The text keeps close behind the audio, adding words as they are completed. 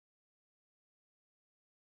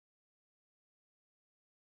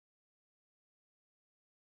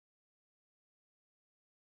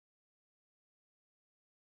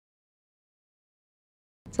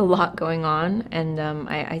It's a lot going on, and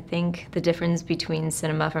I think the difference between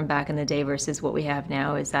cinema from back in the day versus what we have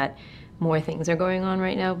now is that more things are going on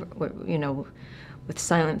right now. You know, with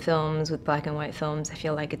silent films, with black and white films, I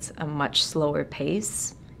feel like it's a much slower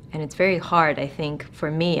pace, and it's very hard, I think, for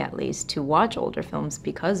me at least, to watch older films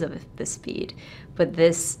because of the speed. But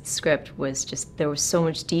this script was just, there was so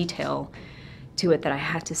much detail to it that I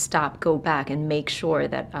had to stop, go back, and make sure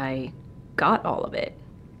that I got all of it.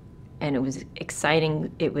 And it was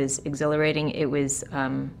exciting, it was exhilarating, it was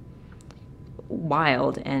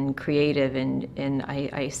wild and creative, and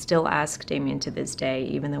I still ask Damien to this day,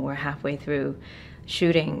 even though we're halfway through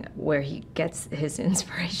shooting, where he gets his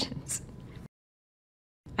inspirations.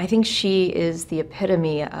 I think she is the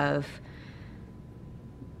epitome of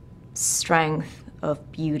strength,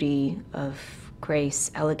 of beauty, of grace,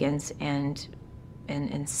 elegance, and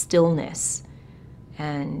stillness.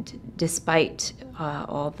 And despite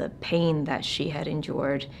all the pain that she had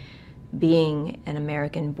endured being an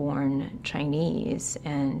American-born Chinese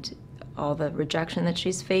and all the rejection that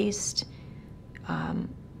she's faced, I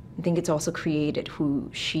think it's also created who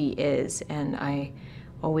she is. And I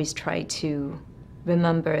always try to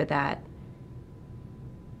remember that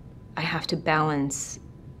I have to balance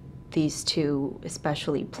these two,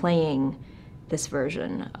 especially playing this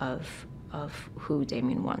version of who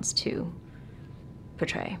Damien wants to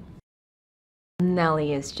portray.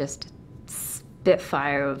 Nellie is just a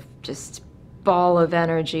spitfire of just ball of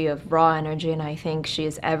energy, of raw energy, and I think she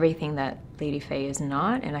is everything that Lady Faye is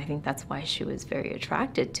not, and I think that's why she was very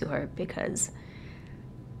attracted to her, because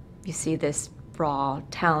you see this raw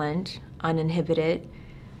talent, uninhibited,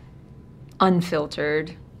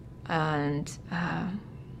 unfiltered, and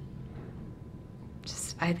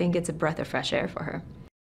I think it's a breath of fresh air for her.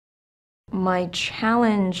 My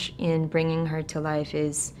challenge in bringing her to life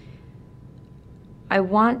is I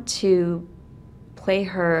want to play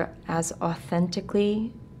her as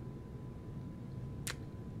authentically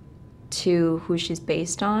to who she's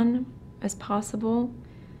based on as possible.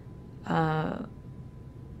 I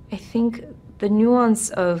think the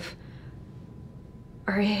nuance of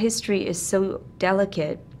her history is so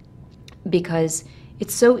delicate because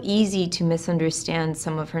it's so easy to misunderstand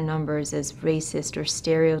some of her numbers as racist or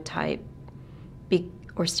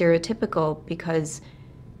stereotypical, because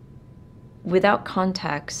without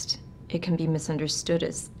context, it can be misunderstood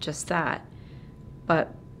as just that.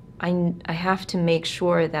 But I have to make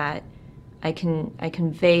sure that I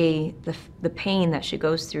convey the pain that she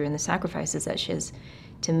goes through and the sacrifices that she has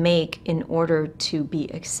to make in order to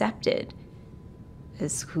be accepted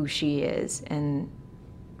as who she is, and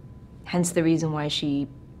hence the reason why she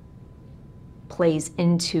plays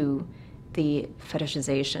into the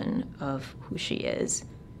fetishization of who she is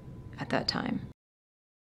at that time.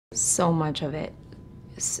 So much of it,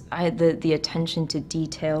 the attention to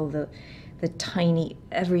detail, the tiny,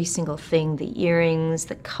 every single thing, the earrings,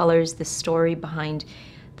 the colors, the story behind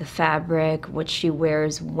the fabric, what she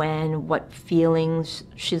wears when, what feelings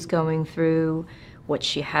she's going through, what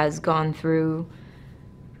she has gone through.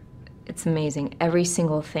 It's amazing. Every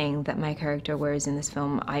single thing that my character wears in this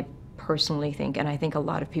film, I personally think, and I think a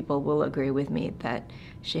lot of people will agree with me, that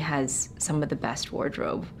she has some of the best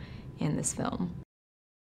wardrobe in this film.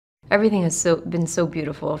 Everything has been so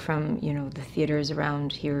beautiful, from, you know, the theaters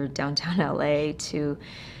around here downtown LA to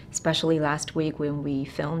especially last week when we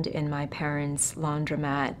filmed in my parents'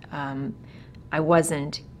 laundromat. I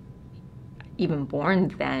wasn't even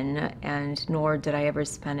born then, and nor did I ever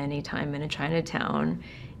spend any time in a Chinatown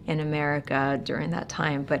in America during that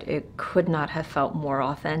time, but it could not have felt more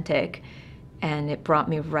authentic, and it brought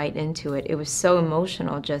me right into it. It was so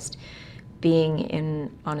emotional just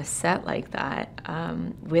being on a set like that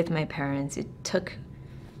with my parents. It took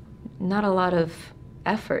not a lot of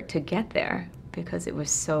effort to get there because it was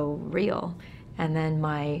so real. And then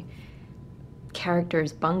my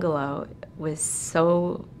character's bungalow was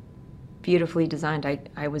so beautifully designed.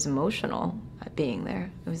 I was emotional at being there.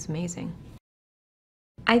 It was amazing.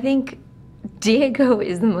 I think Diego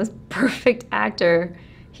is the most perfect actor.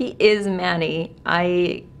 He is Manny.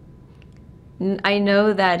 I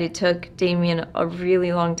know that it took Damien a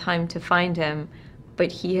really long time to find him,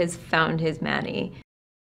 but he has found his Manny.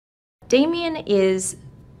 Damien is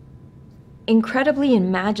incredibly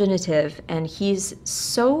imaginative, and he's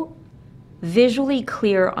so visually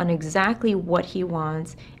clear on exactly what he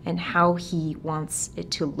wants and how he wants it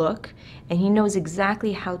to look, and he knows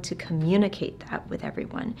exactly how to communicate that with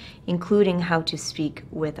everyone, including how to speak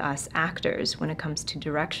with us actors when it comes to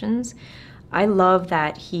directions. I love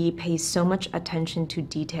that he pays so much attention to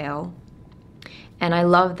detail, and I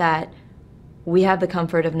love that we have the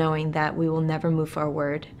comfort of knowing that we will never move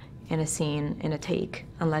forward in a scene, in a take,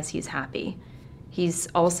 unless he's happy. He's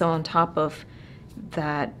also, on top of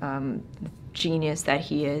that genius that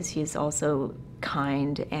he is, he's also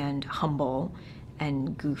kind and humble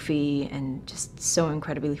and goofy and just so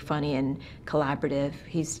incredibly funny and collaborative.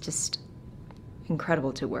 He's just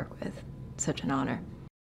incredible to work with. Such an honor.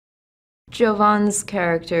 Jovan's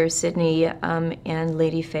character, Sydney, and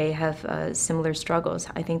Lady Faye have similar struggles.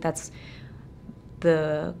 I think that's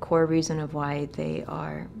the core reason of why they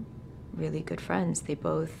are really good friends. They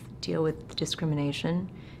both deal with discrimination,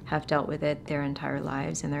 have dealt with it their entire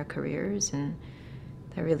lives and their careers, and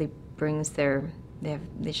that really brings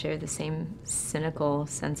they share the same cynical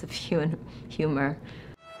sense of humor,